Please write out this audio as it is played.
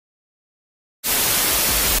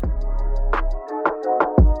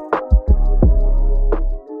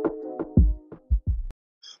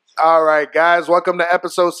All right, guys. Welcome to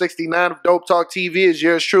episode 69 of Dope Talk TV. It's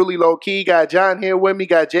yours truly, Low Key. Got John here with me.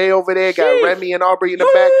 Got Jay over there. Got Remy and Aubrey in the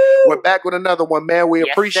back. We're back with another one, man. We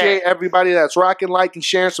appreciate everybody that's rocking, liking,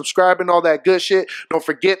 sharing, subscribing, all that good shit. Don't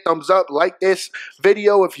forget, thumbs up, like this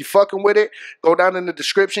video if you fucking with it. Go down in the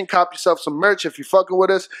description, cop yourself some merch if you fucking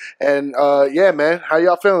with us. And yeah, man, how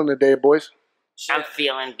y'all feeling today, boys? I'm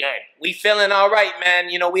feeling good. We feeling all right, man.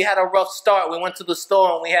 You know, we had a rough start. We went to the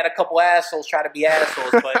store and we had a couple assholes try to be assholes,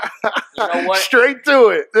 but you know what? Straight to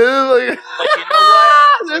it. But you know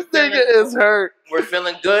what? This nigga is hurt. We're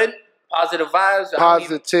feeling good. Positive vibes.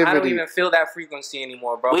 Positivity. I don't even feel that frequency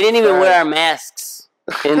anymore, bro. We didn't even wear our masks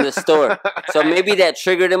in the store. So maybe that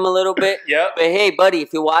triggered him a little bit. Yep. But hey, buddy,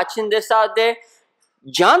 if you're watching this out there,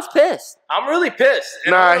 John's pissed. I'm really pissed.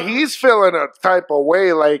 Nah, he's feeling a type of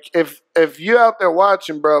way. Like, if you out there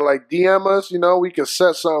watching, bro, like, DM us, you know, we can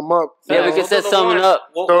set something up. Yeah, we can set something up.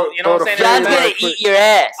 You know what I'm saying? John's gonna eat your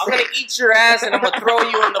ass. I'm gonna eat your ass and I'm gonna throw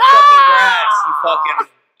you in the fucking grass, you fucking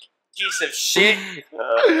piece of shit.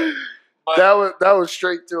 That was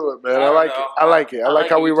straight to it, man. I like it. I like it. I like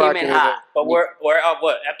how we rocking it. But we're at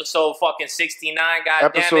what, episode fucking 69?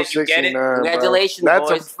 God damn it, you get it? Congratulations,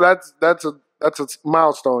 boys. That's a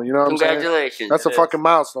milestone, you know what I'm saying? Congratulations. That's a fucking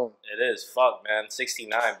milestone. It is. Fuck, man.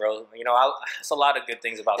 69, bro. You know, that's a lot of good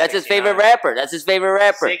things about 69. That's his favorite rapper. That's his favorite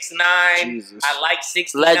rapper. 69. Jesus. I like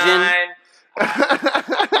 69. Legend.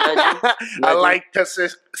 I like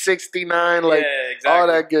the 69, like, yeah, exactly. all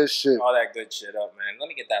that good shit. All that good shit up, man. Let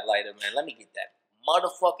me get that lighter, man. Let me get that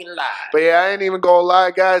motherfucking light. But yeah, I ain't even gonna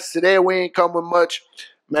lie, guys. Today we ain't coming much.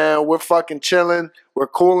 Man, we're fucking chilling. We're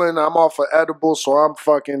cooling. I'm off of edibles, so I'm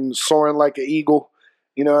fucking soaring like an eagle.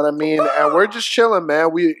 You know what I mean? And we're just chilling,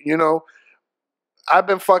 man. You know, I've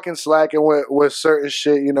been fucking slacking with certain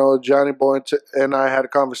shit. You know, Johnny Boy and I had a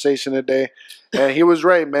conversation today, and he was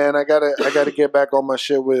right, man. I gotta get back on my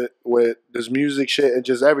shit with this music shit and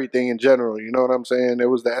just everything in general. You know what I'm saying? It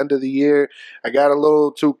was the end of the year. I got a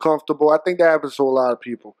little too comfortable. I think that happens to a lot of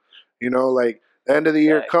people. You know, like, the end of the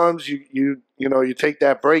year comes, you know, you take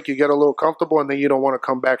that break, you get a little comfortable, and then you don't want to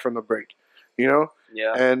come back from the break. You know?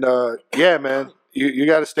 Yeah. And yeah, man, you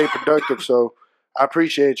got to stay productive. So I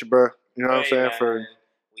appreciate you, bro. You know what I'm saying? Man.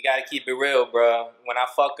 We got to keep it real, bro. When I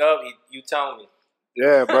fuck up, you tell me.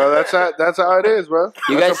 Yeah, bro. That's how it is, bro.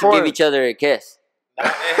 You guys should give each other a kiss.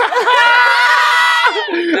 I'll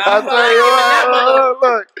tell you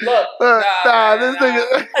what. Look. Nah, this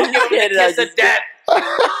nigga. Kiss of death.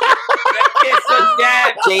 Kiss of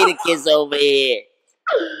death. Jada kiss over here.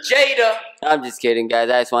 Jada. I'm just kidding, guys.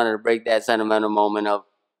 I just wanted to break that sentimental moment up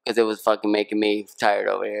because it was fucking making me tired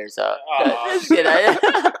over here. So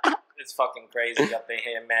it's fucking crazy up in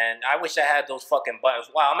here, man. I wish I had those fucking buttons.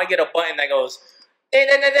 Wow, I'm gonna get a button that goes.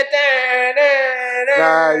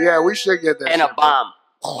 Nah, yeah, we should get that. And a bomb.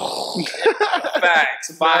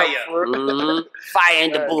 Facts, fire. Fire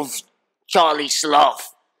in the booth. Charlie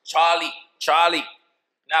Sloth. Charlie.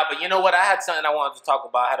 Nah, but you know what? I had something I wanted to talk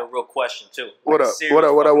about. I had a real question too. What up?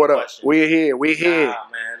 We here. Nah,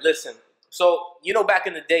 man. Listen. So, you know, back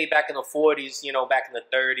in the day, back in the 40s, you know, back in the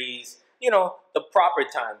 30s, you know, the proper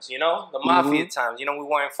times, you know, the mafia times, you know, we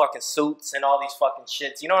wearing fucking suits and all these fucking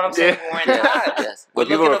shits. You know what I'm saying? We're wearing ties. Yes. But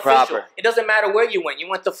people were proper. It doesn't matter where you went. You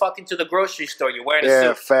went to fucking to the grocery store. You're wearing a suit.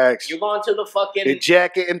 Yeah, facts. You're going to the fucking... The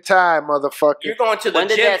jacket and tie, motherfucker. You're going to the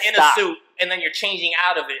gym in a suit, and then you're changing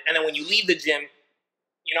out of it. And then when you leave the gym,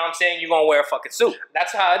 you know what I'm saying? You're going to wear a fucking suit.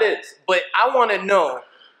 That's how it is. But I want to know,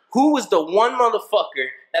 who was the one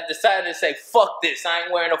motherfucker that decided to say, fuck this, I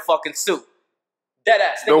ain't wearing a fucking suit?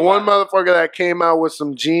 Deadass. The one motherfucker that came out with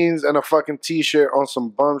some jeans and a fucking t-shirt on some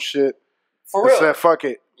bum shit. For real. Said, fuck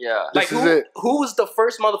it. Yeah. This is it. Who was the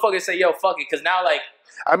first motherfucker to say, yo, fuck it? Because now, like...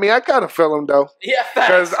 I mean, I kind of feel him, though. Yeah, facts.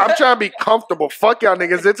 Because I'm trying to be comfortable. Fuck y'all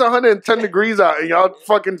niggas. It's 110 degrees out and y'all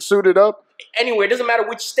fucking suited up. Anywhere. It doesn't matter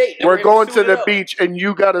which state. We're going to the beach and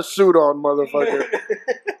you got a suit on, motherfucker.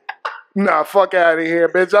 Nah, fuck out of here,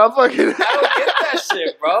 bitch. I don't get that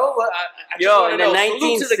shit, bro. Yo, in the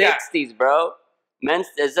 1960s, bro,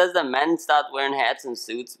 it says that men stopped wearing hats and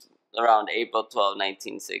suits around April 12,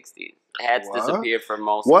 1960. Hats disappeared for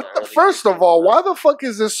most of the First of all, why the fuck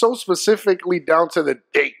is this so specifically down to the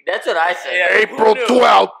date? That's what I said. Yeah, April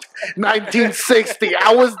 12th, 1960.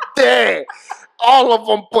 I was there. All of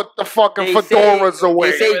them put the fucking fedoras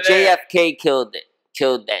away. They say JFK killed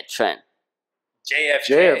that trend.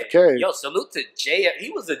 JFK. Yo, salute to JFK. He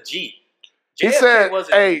was a G. JFK he said,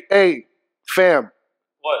 hey, fam.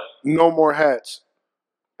 What? No more hats.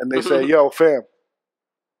 And they said, yo, fam.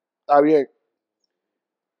 Está bien.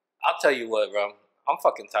 I'll tell you what, bro. I'm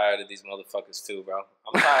fucking tired of these motherfuckers too, bro.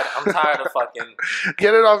 I'm tired of fucking.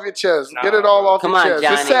 Get it off your chest. Get it all off your chest.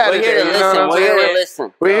 Johnny. It's Saturday. We're here to listen. We're here to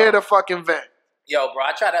listen. We're here to fucking vent. Yo, bro,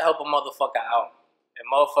 I try to help a motherfucker out, and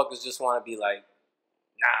motherfuckers just want to be like,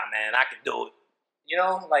 nah, man, I can do it. You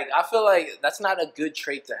know, like, I feel like that's not a good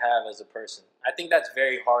trait to have as a person. I think that's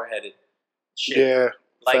very hard-headed shit. Yeah,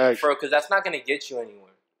 like, because that's not going to get you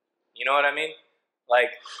anywhere. You know what I mean?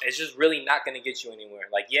 Like, it's just really not going to get you anywhere.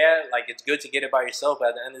 Like, yeah, like, it's good to get it by yourself, but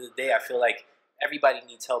at the end of the day, I feel like everybody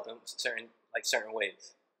needs help in certain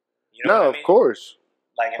ways. You know what I mean? Of course.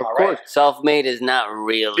 Like, am I right? Self-made is not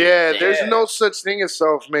really. Yeah, there's no such thing as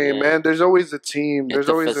self-made, man. There's always a team. There's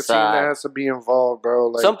always a team that has to be involved, bro.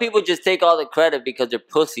 Like, some people just take all the credit because they're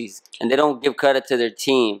pussies, and they don't give credit to their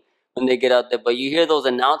team when they get out there. But you hear those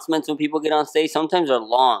announcements when people get on stage, sometimes they're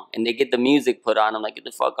long, and they get the music put on them, like, get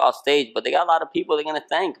the fuck off stage. But they got a lot of people they're going to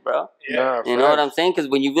thank, bro. Yeah. You know what I'm saying? Because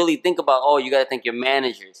when you really think about, you got to thank your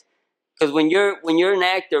managers. Because when you're an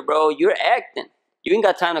actor, bro, you're acting. You ain't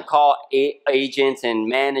got time to call agents and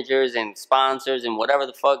managers and sponsors and whatever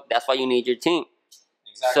the fuck. That's why you need your team.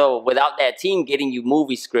 Exactly. So without that team getting you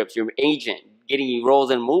movie scripts, your agent getting you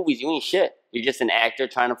roles in movies, you ain't shit. You're just an actor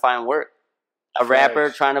trying to find work. A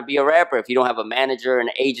rapper trying to be a rapper. If you don't have a manager and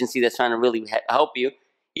an agency that's trying to really help you.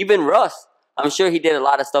 Even Russ, I'm sure he did a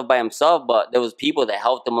lot of stuff by himself, but there was people that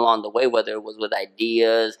helped him along the way, whether it was with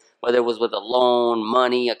ideas, whether it was with a loan,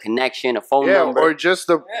 money, a connection, a phone number. Or just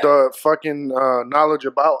the fucking knowledge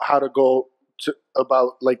about how to go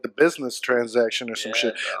about like the business transaction or some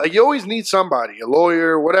shit. Bro. Like, you always need somebody, a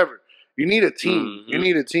lawyer, whatever. You need a team. Mm-hmm. You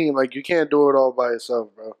need a team. Like, you can't do it all by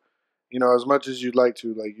yourself, bro. You know, as much as you'd like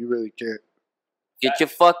to, like, you really can't. Get your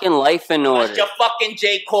fucking life in order. Get your fucking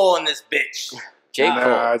J. Cole in this bitch.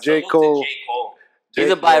 J. Cole.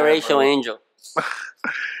 He's a biracial angel.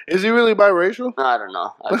 Is he really biracial? I don't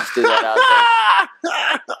know. I'll just do that out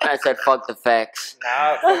there. I said, fuck the facts.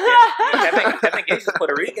 Nah, Kevin Gates is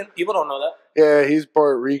Puerto Rican. People don't know that. Yeah, he's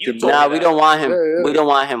Puerto Rican. Nah, we don't want him. Yeah. We don't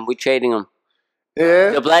want him. We're trading him.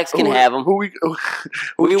 Yeah. The blacks can have him. Who we trading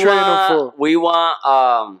him for? We want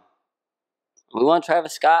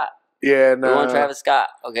Travis Scott. Yeah, nah. We want Travis Scott,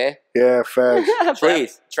 okay? Yeah, facts.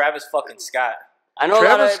 Please. Travis fucking Scott. I know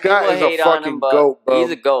Travis Scott is a fucking goat, bro. He's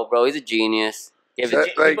a goat, bro. He's a genius.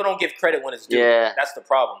 People don't give credit when it's due. Yeah. That's the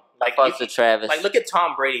problem. Like, fuck to Travis. Like, look at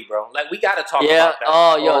Tom Brady, bro. Like, we gotta talk about that.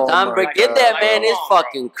 Oh, Tom Brady. Give that man his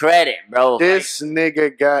fucking credit, bro. This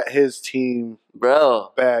nigga got his team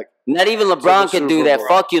back. Not even LeBron can do that.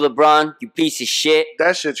 Fuck you, LeBron. You piece of shit.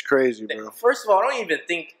 That shit's crazy, bro. First of all, I don't even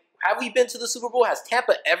think... Have we been to the Super Bowl? Has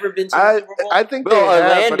Tampa ever been to the Super Bowl? I think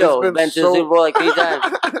Orlando been to the Super Bowl like 3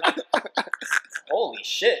 times. Holy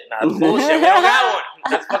shit. Nah, bullshit. We don't got one.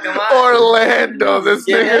 That's fucking lying. Orlando, this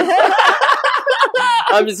nigga.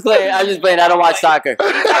 I'm just playing. I don't watch soccer. You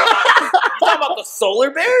talking about the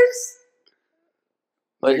Solar Bears?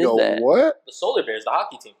 What is that? What? The Solar Bears, the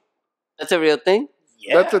hockey team. That's a real thing?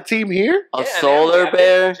 Yeah. That's a team here? A Solar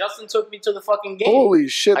Bear? Justin took me to the fucking game. Holy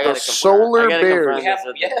shit, the Solar Bears. We have a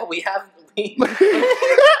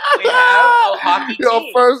hockey team.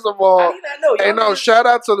 Yo, first of all, how do you not know? Shout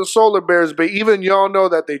out to the Solar Bears, but even y'all know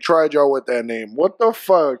that they tried y'all with that name. What the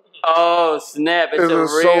fuck? Oh, snap. It's a real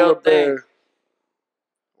Solar thing. Bear.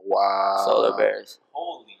 Wow. Solar Bears.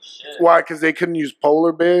 Holy shit. Why? Because they couldn't use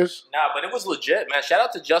polar bears? Nah, but it was legit, man. Shout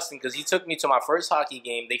out to Justin because he took me to my first hockey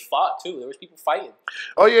game. They fought, too. There was people fighting.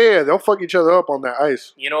 Oh, yeah. They'll fuck each other up on that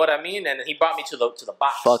ice. You know what I mean? And he brought me to the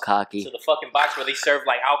box. Fuck hockey. To the fucking box where they serve,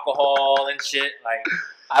 like, alcohol and shit. Like,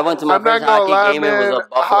 I went to my first hockey game and it was a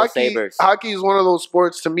Buffalo Sabres. Hockey is one of those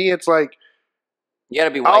sports, to me, it's like... You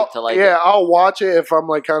gotta be white to like it. Yeah, I'll watch it if I'm,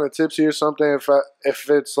 like, kind of tipsy or something. If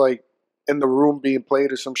it's, like... in the room being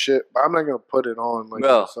played or some shit, but I'm not gonna put it on like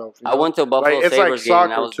myself. You know? I went to a Buffalo Sabres game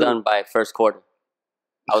and I was done by first quarter.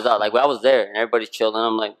 I was out, like, I was there and everybody's chilling.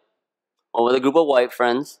 I'm like, with a group of white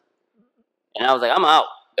friends, and I was like, I'm out,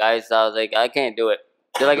 guys. I was like, I can't do it.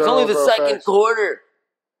 They're like, it's only the second quarter.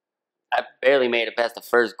 I barely made it past the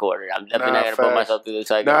first quarter. I'm definitely not gonna put myself through the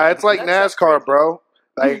second. Nah, it's like NASCAR, bro.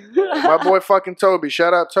 Like, my boy fucking Toby.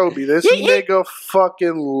 Shout out Toby. This nigga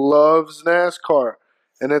fucking loves NASCAR.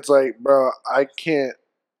 And it's like, bro, I can't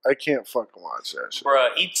fucking watch that shit. Bro,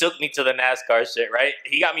 he took me to the NASCAR shit, right?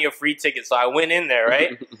 He got me a free ticket, so I went in there,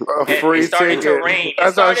 right? Free it started ticket. to rain.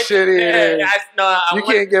 That's how shitty it is. You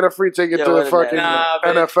can't get a free ticket to the fucking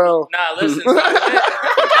NFL. Nah, listen.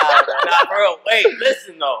 Nah, bro, wait,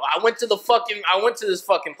 listen though. I went to this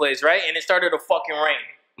fucking place, right? And it started to fucking rain.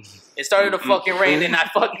 It started to fucking rain, and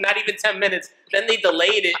not even 10 minutes. Then they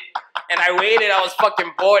delayed it, and I waited. I was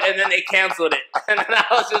fucking bored, and then they canceled it. And then I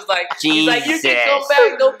was just like, he's like, you can come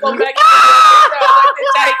back. Don't come back.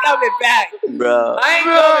 coming back, bro. I ain't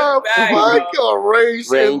coming back, bro. Fuck a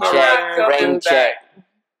race. Rain in the check, line, rain dude. check.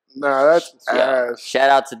 Nah, that's Yeah. ass. Shout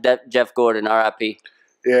out to Jeff Gordon, R.I.P.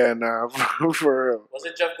 Yeah, nah, for real. Was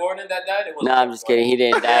it Jeff Gordon that died? It No, I'm just kidding. He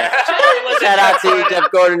didn't die. It wasn't Shout out to you,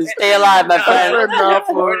 Jeff Gordon. Stay alive, my No, friend. it wasn't Nah, Jeff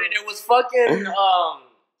for Gordon. real. It was fucking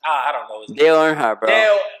I don't know his name. Dale Earnhardt, bro.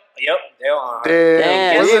 Dale. Yep, Dale Earnhardt.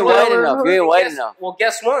 Damn, Was you it ain't white Dale enough. Earnhardt? You ain't white Guess- enough. Well,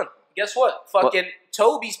 guess what? Guess what? Fucking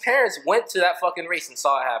Toby's parents went to that fucking race and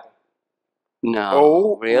saw it happen. No.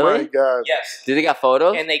 Oh, my Really? God. Yes. Did they got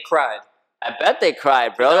photos? And they cried. I bet they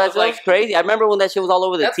cried, bro. That That was was like- crazy. I remember when that shit was all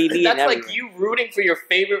over the That's, TV that's and like everything. you rooting for your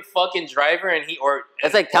favorite fucking driver and he or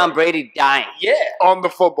That's like Tom Brady dying. Yeah. On the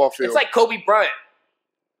football field. It's like Kobe Bryant.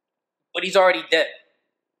 But he's already dead.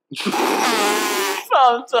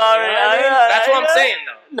 I'm sorry. You know what I mean? That's what I'm saying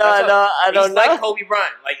though. No, That's what- no, I don't He's know. like Kobe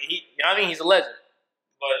Bryant. Like he, you know what I mean? He's a legend.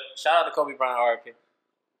 But shout out to Kobe Bryant, RIP.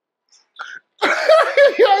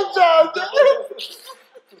 Yo, John,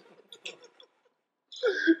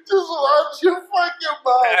 just watch your fucking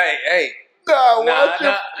mouth. Hey. Nah, Nah, watch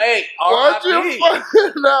your hey, watch your RIP.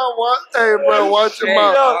 fucking nah, watch hey bro, watch your Hey,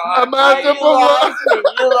 mouth. I'm asking You for lost what?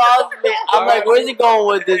 me. You lost me. I'm like, where's he going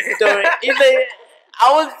with this story? He's like,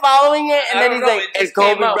 I was following it, and I then don't he's know, like, it it's just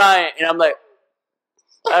came Kobe out. Bryant. And I'm like,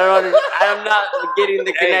 I don't know. I'm not getting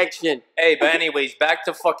the Hey. connection. Hey, but anyways, back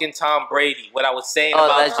to fucking Tom Brady. What I was saying Oh,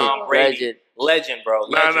 about legend, Tom Brady. Legend, bro.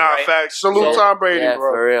 Legend, Nah, right? facts. Salute Yeah. Tom Brady, Yeah,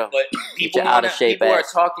 bro. for real. But people, your out of shape people are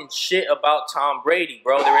ass. talking shit about Tom Brady,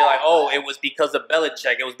 bro. They were like, oh, it was because of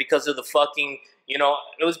Belichick. It was because of the fucking,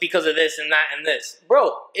 it was because of this and that and this.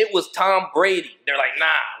 Bro, it was Tom Brady. They're like, nah,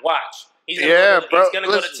 watch. He's gonna bro, he's gonna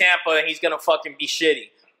go to listen. Tampa and he's gonna fucking be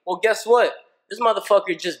shitty. Well, guess what? This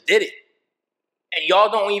motherfucker just did it. And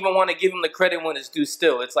y'all don't even want to give him the credit when it's due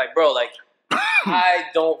still. It's like, bro, like, I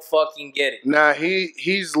don't fucking get it. Nah,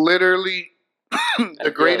 he's literally the Yeah,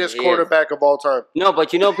 greatest he is. quarterback of all time. No, but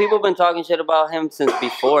people have been talking shit about him since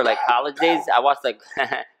before, like college days. I watched like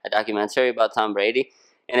a documentary about Tom Brady,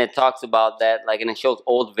 and it talks about that, like, and it shows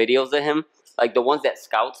old videos of him, like the ones that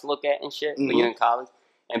scouts look at and shit when you're in college.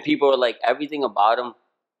 And people are like, everything about him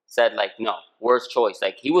said like, no, worst choice.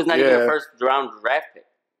 Like he was not even a first round draft pick.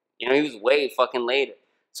 He was way fucking later.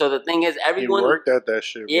 So the thing is, everyone He worked at that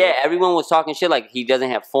shit, bro. yeah, everyone was talking shit like he doesn't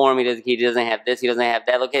have form, he doesn't have this, he doesn't have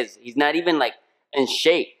that. Look, he's not even like in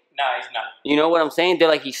shape. Nah, he's not. You know what I'm saying? They're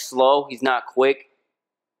like, he's slow, he's not quick.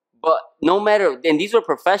 But no matter, and these were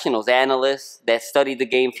professionals, analysts that studied the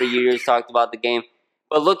game for years, talked about the game.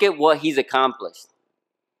 But look at what he's accomplished.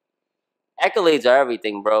 Accolades are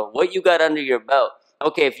everything, bro. What you got under your belt.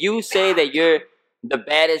 Okay, if you say that you're the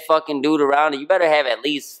baddest fucking dude around, you better have at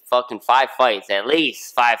least fucking 5 fights. At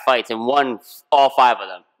least 5 fights and won all 5 of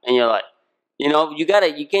them. And you're like,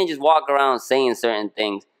 you can't just walk around saying certain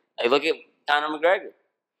things. Like, look at Conor McGregor.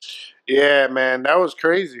 Yeah, man, that was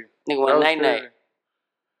crazy. Nigga That went was night-night. crazy.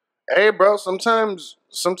 Hey, bro, sometimes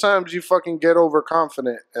you fucking get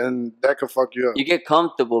overconfident, and that could fuck you up. You get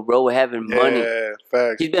comfortable, bro, with having money. Yeah,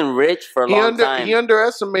 facts. He's been rich for a long time. He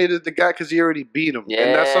underestimated the guy because he already beat him,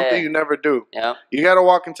 and that's something Yeah. you never do. Yeah. You got to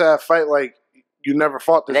walk into that fight like you never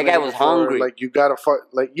fought this. That guy nigga was before. hungry. Like you got to fight.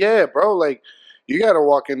 Like yeah, bro. Like you got to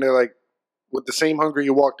walk in there like with the same hunger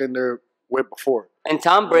you walked in there with before. And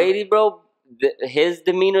Tom Brady, bro, his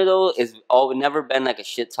demeanor though is never been like a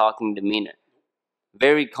shit talking demeanor.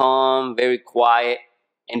 Very calm, very quiet.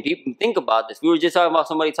 And people think about this. We were just talking about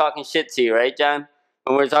somebody talking shit to you, right, John?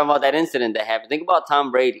 When we were talking about that incident that happened. Think about Tom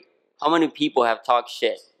Brady. How many people have talked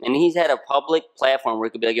shit? And he's had a public platform where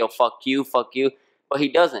he could be like, yo, fuck you. But he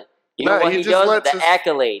doesn't. You know what he does? The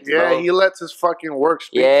accolades, Yeah, bro. he lets his fucking work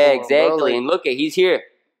speak. Yeah, for him, exactly. bro. Like, And look at, he's here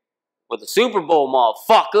with the Super Bowl,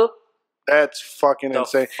 motherfucker. that's fucking The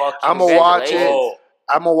insane. fuck I'ma you- watch it. Congratulations.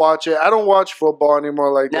 I'm gonna watch it. I don't watch football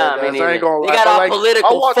anymore like Nah, that. me Guys. I neither. ain't gonna They lie. got But, all like, political.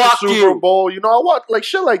 I watch Fuck the Super you. Bowl. I watch like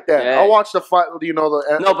shit like that. Yeah. I watch the fight. The No,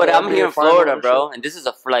 but the I'm NBA here in finals Florida, and bro, and this is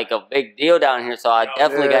a big deal down here, so I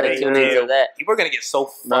definitely got to yeah, tune yeah. into that. People are gonna get so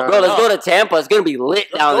fucked Nah. Bro, let's up. go to Tampa. It's gonna be lit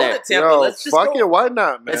Let's down go there. to Tampa. Yo, Let's just fuck go. it. Why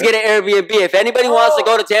not, man? Let's get an Airbnb. If anybody wants to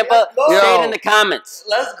go to Tampa, Let's go. say Yo. it in the comments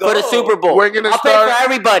Let's go for the Super Bowl. We're gonna I'll start- pay for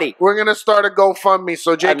everybody. We're gonna start a GoFundMe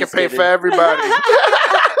so Jay I'm can just pay kidding. for everybody.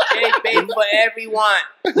 They pay for everyone.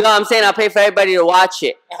 No, I'm saying I'll pay for everybody to watch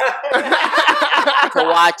it. To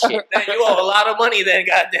watch it. Then you owe a lot of money. Then,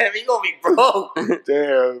 goddamn, you gonna be broke.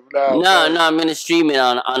 Damn. No, I'm gonna stream it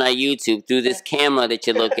on our YouTube through this camera that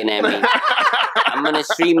you're looking at me. I'm gonna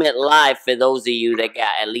stream it live for those of you that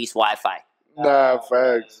got at least Wi-Fi. Nah,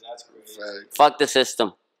 facts. That's crazy. Facts. Fuck the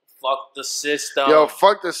system. fuck the system. Yo,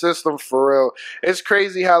 fuck the system for real. It's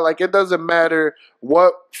crazy how like it doesn't matter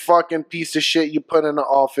what fucking piece of shit you put in the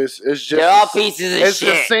office. It's just They're all pieces of it's shit.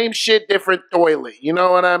 the same shit, different toilet. You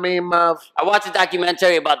know what I mean, Mav? I watched a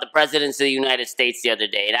documentary about the presidents of the United States the other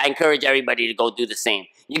day, and I encourage everybody to go do the same.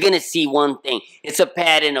 You're gonna see one thing. It's a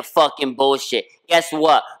pattern of fucking bullshit. Guess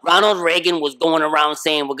what? Ronald Reagan was going around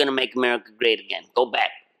saying we're gonna make America great again. Go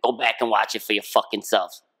back and watch it for your fucking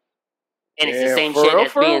selves. And it's the same shit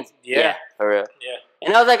that's being for real. Yeah.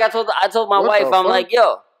 And I was like, I told my What wife, the I'm fuck? like,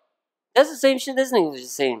 yo, that's the same shit this nigga was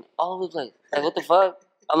just saying all over the place. Like, what the fuck?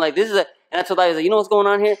 I'm like, this is a, and I told her, I was like, you know what's going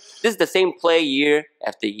on here? This is the same play year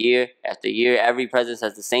after year after year. Every president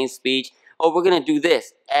has the same speech. Oh, we're gonna do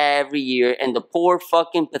this every year, and the poor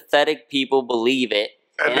fucking pathetic people believe it.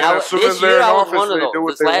 And I, as soon this as they're year, in I was office, one of they those. do what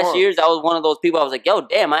This they last want. year's, I was one of those people. I was like, yo,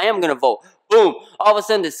 damn, I am gonna vote. Boom! All of a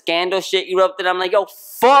sudden, the scandal shit erupted. I'm like, yo,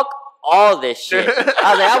 fuck all this shit. I was like,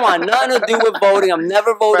 I want nothing to do with voting. I'm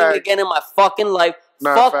never voting Facts. again in my fucking life.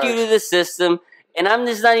 Nah, Fuck you facts. to the system, and I'm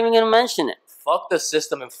just not even gonna mention it. Fuck the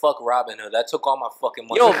system and fuck Robin Hood. That took all my fucking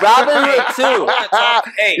money. Yo, Robin Hood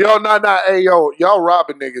too. Hey, Yo, nah, hey, yo, y'all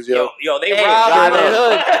robbing niggas, yo. yo, they Hey, robbed Robin me.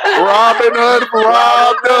 Hood. Robin Hood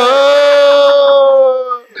robbed the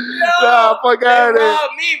hood. Nah, fuck They out of here.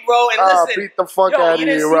 robbed me, bro. And Ah, listen, beat the fuck out of you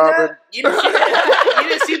didn't you, see Robin. that? You didn't see that? You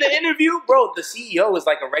didn't see the interview, bro? The CEO is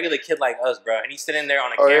like a regular kid like us, bro, and he's sitting there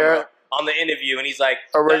on a camera on the interview, and he's like,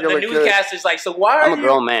 A regular the kid. newscaster's like, so why are I'm a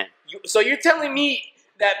grown man. So you're telling me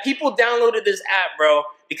that people downloaded this app, bro,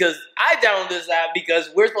 because I downloaded this app because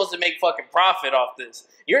we're supposed to make fucking profit off this.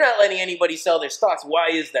 You're not letting anybody sell their stocks. Why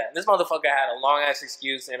is that? This motherfucker had a long ass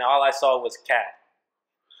excuse, and all I saw was cat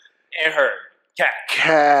and her cat.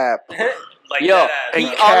 Cap. Like Yo, that. he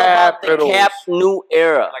And all about the capitals. Cap new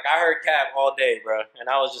era. Like I heard Cap all day, bro, and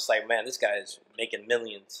I was just like, man, this guy is making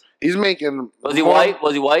millions. He's making. Was he more- white?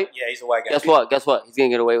 Was he white? Yeah, he's a white guy. Guess what? Guess what? He's gonna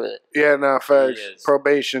get away with it. Yeah, nah, facts. He is.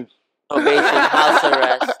 Probation. Probation, house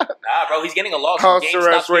arrest. Nah, bro, he's getting a lawsuit. House GameStop's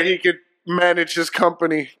arrest where getting- he could manage his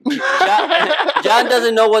company. John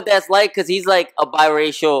doesn't know what that's like because he's like a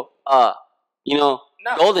biracial, No.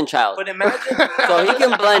 golden child. But imagine. So he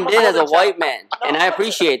can blend in as a white man, and I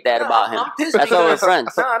appreciate that about him. I'm pissed That's why we're because-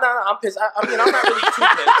 friends. No, I'm pissed. I mean, I'm not really too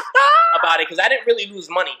pissed about it because I didn't really lose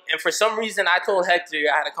money. And for some reason, I told Hector,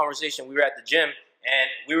 I had a conversation. We were at the gym, and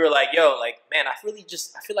we were like, yo, like, man, I feel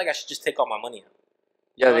like I should just take all my money out.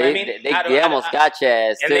 Yo, You know what I they, mean? they, I they, don't- almost I- got your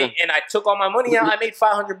ass And, too. and I took all my money out. I made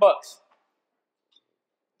 $500.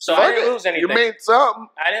 So I didn't lose anything. You made something.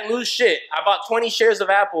 I didn't lose shit. I bought 20 shares of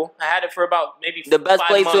Apple. I had it for about maybe The best 5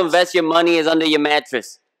 place months. to invest your money is under your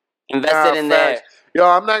mattress. Invest Nah, it in there. facts. Yo,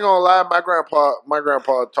 I'm not gonna lie. My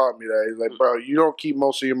grandpa taught me that. He's like, bro, you don't keep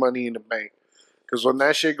most of your money in the bank, because when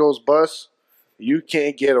that shit goes bust, you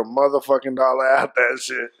can't get a motherfucking dollar out that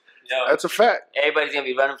shit. Yo, That's a fact. Everybody's gonna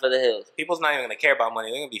be running for the hills, people's not even going to care about money.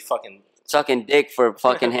 They're going to be fucking... sucking dick for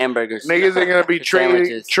fucking hamburgers. Niggas are gonna be For trading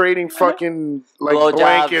sandwiches. trading fucking like Blowjobs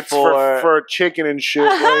blankets for- for chicken and shit.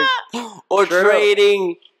 Like, Or Straight up.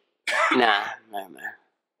 trading. Nah, man.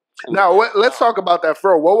 now, let's talk about that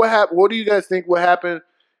for real. What would happen? What do you guys think would happen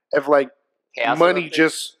if like Chaos money erupted.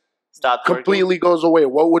 just Stop working. completely goes away?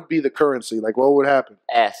 What would be the currency? Like, what would happen?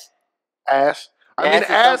 Ass. Ass. I Ass mean, is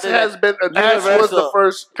ass something has been. Ass was the universal.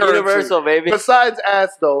 first currency. Universal, baby. Besides ass,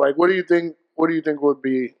 though, like, what do you think? What do you think would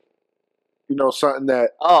be, something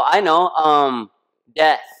that? Oh, I know.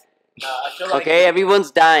 Death. I feel like... Okay,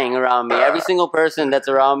 everyone's dying around me. Every single person that's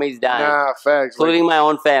around me is dying, Nah, facts. including my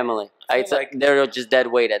own family. I feel like- They're just dead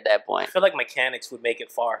weight at that I point. feel like mechanics would make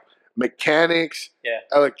it far. Mechanics, Yeah.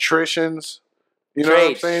 electricians. You know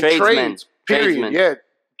Trades, what I'm saying? tradesmen, Trades. Period. tradesmen. Yeah.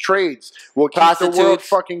 Trades will keep the world Prostitutes.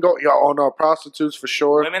 fucking going. Yo, oh no, prostitutes for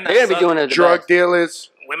sure. Women that They're gonna be suck, doing it. The Drug best. dealers.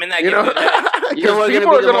 Women that You give know, you that. You know what's people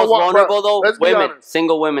gonna are be the most want- vulnerable though? let's be Women. honest.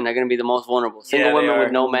 Single women are gonna be the most vulnerable. Single Yeah, they women are.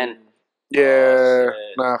 with no men. Yeah, Oh,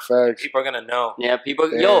 shit. nah, facts. People are gonna know. Yeah,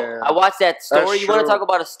 people. Yeah. Yo, I watched that story. That's You want to true. talk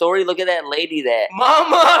about a story? Look at that lady that.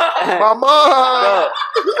 Mama! Mama.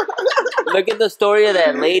 Bro, look at the story of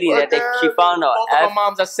that lady that she found out. Both of my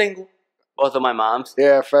moms are single. Both of my moms.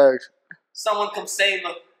 Yeah, facts. Someone come save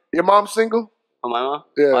her. Your mom single? Oh, my mom?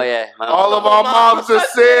 Yeah. Oh, yeah. My mom. All of our moms are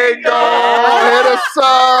single. Hit us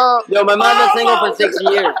up. Yo, my mom's been single for 6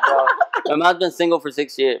 years, bro. My mom's been single for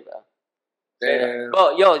 6 years, bro. Damn.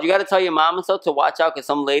 Bro, yo, you gotta tell your mom and stuff to watch out because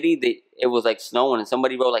some lady, it was like snowing and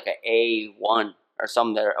somebody wrote like a A1 or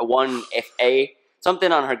something there, a 1FA,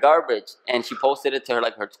 something on her garbage. And she posted it to her,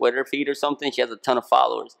 like her Twitter feed or something. She has a ton of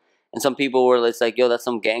followers. And some people were it's like, yo, that's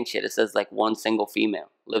some gang shit. It says like one single female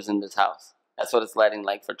lives in this house. That's what it's letting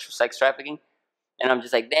like for sex trafficking. And I'm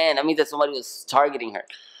just like, damn, that means that somebody was targeting her.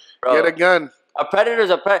 Bro, Get a gun. A predator's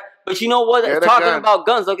a predator. But you know what? Get a Talking gun. about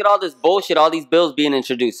guns, look at all this bullshit, all these bills being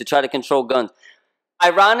introduced to try to control guns.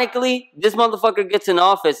 Ironically, this motherfucker gets in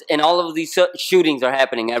office and all of these shootings are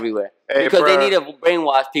happening everywhere. Hey, because they bruh. need to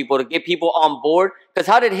brainwash people to get people on board. Because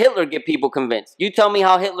how did Hitler get people convinced? You tell me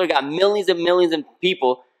how Hitler got millions and millions of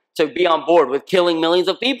people to be on board with killing millions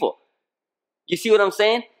of people. You see what I'm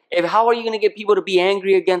saying? How are you going to get people to be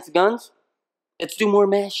angry against guns? Let's do more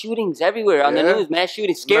mass shootings everywhere on the news. Mass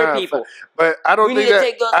shootings scare people. But I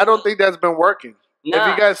don't think that's been working. Nah.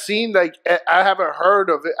 Have you guys seen, like, I haven't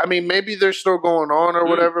heard of it. I mean, maybe they're still going on or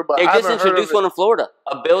whatever, but they I just haven't heard introduced of one in Florida,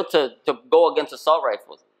 a bill to go against assault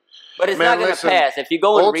rifles. But it's not going to pass. If you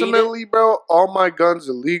go and ultimately, read it, bro, all my guns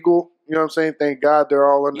are legal. You know what I'm saying? Thank God they're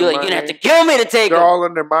all under you're my like, you're going to name. have to kill me to take They're them. all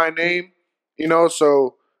under my name, you know,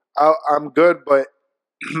 so I'm good. But,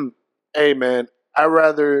 hey, man, I'd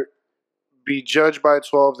rather be judged by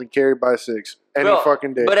 12 than carried by 6 any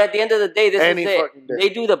fucking day. But at the end of the day, this Any is fucking day. it. They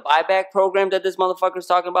do the buyback program that this motherfucker's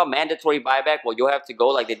talking about, mandatory buyback. Well, you'll have to go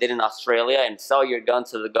like they did in Australia and sell your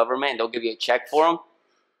guns to the government and they'll give you a check for them.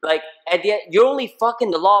 Like, at the end, you're only fucking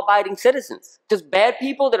the law-abiding citizens. Because bad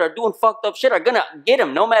people that are doing fucked up shit are going to get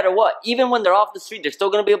them no matter what. Even when they're off the street, there's still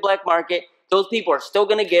going to be a black market. Those people are still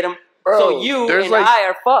going to get them. Bro, so you and I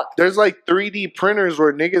are fucked. There's like 3D printers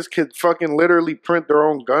where niggas could fucking literally print their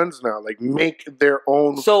own guns now. Like, make their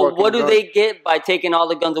own So fucking what do guns. they get by taking all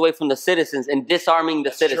the guns away from the citizens and disarming the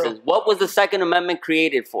That's citizens? true. What was the Second Amendment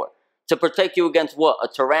created for? To protect you against what? A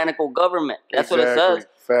tyrannical government. That's what it says.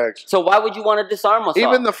 Facts. So why would you want to disarm us Even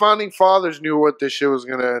all? the founding fathers knew what this shit was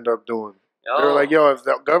going to end up doing. They were like, yo, if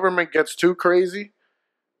the government gets too crazy,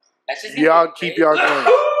 y'all keep y'all guns.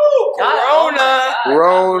 Corona.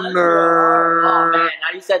 Oh, man. Now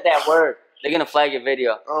you said that word. They're going to flag your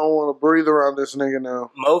video. I don't want to breathe around this nigga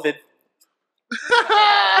now. Movid.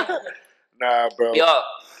 Nah, bro. Yo.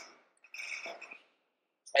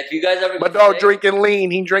 If you guys ever... My dog drinking lean.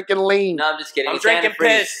 He drinking lean. No, I'm just kidding. I'm It's drinking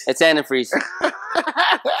antifreeze. piss. It's antifreeze.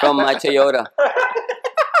 From my Toyota.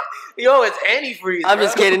 Yo, it's antifreeze. I'm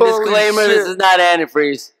just bro. kidding. Holy Disclaimer, shit. this is not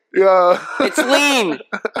antifreeze. Yeah. It's lean.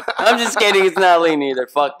 I'm just kidding. It's not lean either.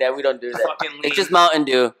 Fuck that. We don't do that. Fucking lean. It's just Mountain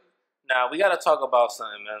Dew. Nah, we gotta talk about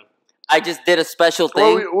something, man. I just did a special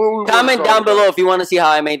thing. What we Comment talking down about? below if you want to see how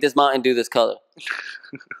I made this Mountain Dew this color.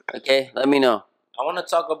 Okay? Let me know. I want to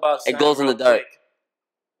talk about It something glows in the real dark. quick.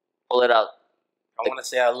 Pull it out. I want to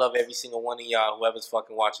say I love every single one of y'all, whoever's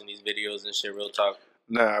fucking watching these videos and shit, real talk.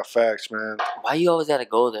 Nah, facts, man. Why you always gotta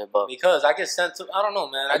go there, bro? Because I get sent to, I don't know,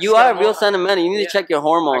 man. You are real sentimental. You need to check your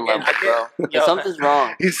hormone I levels, get- bro. Yo. Something's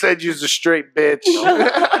wrong. He said you's a straight bitch.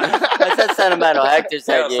 I said sentimental. Hector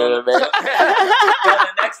said Yo, you, man.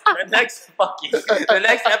 the next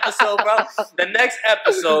episode,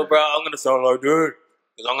 bro, I'm gonna sound like dude,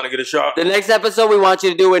 because I'm gonna get a shot. The next episode we want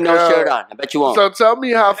you to do with no Yeah. shirt on. I bet you won't. So tell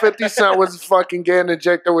me how 50 Cent was fucking getting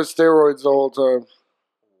injected with steroids the whole time.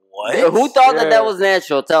 What? Who thought Yeah. that was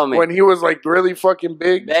natural? Tell me. When he was like really fucking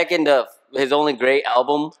big. Back in his only great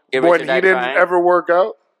album, Get Rich When or he Die didn't Trying. ever work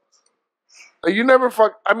out. Like, you never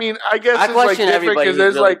fuck. I mean, I guess I it's like question different everybody because who's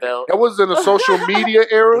there's really like built. it was in a social media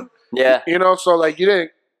era, Yeah. you know. So like you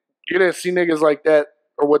didn't see niggas like that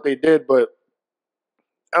or what they did, but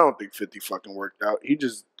I don't think 50 fucking worked out. He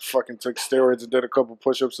just fucking took steroids and did a couple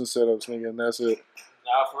push-ups and sit-ups, nigga, and that's it.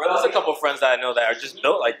 Nah, for real. There's a couple friends that I know that are just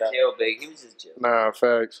built like that. Chill, big. He was just chill. Nah,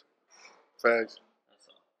 facts. But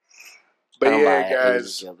I don't buy yeah, it. He was guys,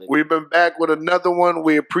 just chill, big. we've been back with another one.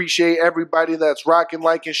 We appreciate everybody that's rocking,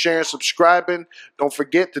 liking, sharing, subscribing. Don't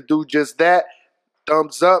forget to do just that.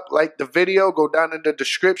 Thumbs up, like the video, go down in the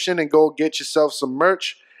description and go get yourself some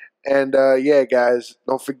merch. And yeah, guys,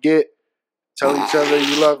 don't forget, tell each other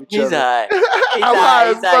you love each He's other. high. He's I'm high. high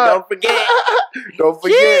He's as high. fuck. Don't forget. Don't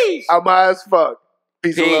forget, Jeez. I'm high as fuck.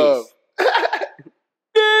 Peace. Peace. And love.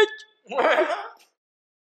 Bitch.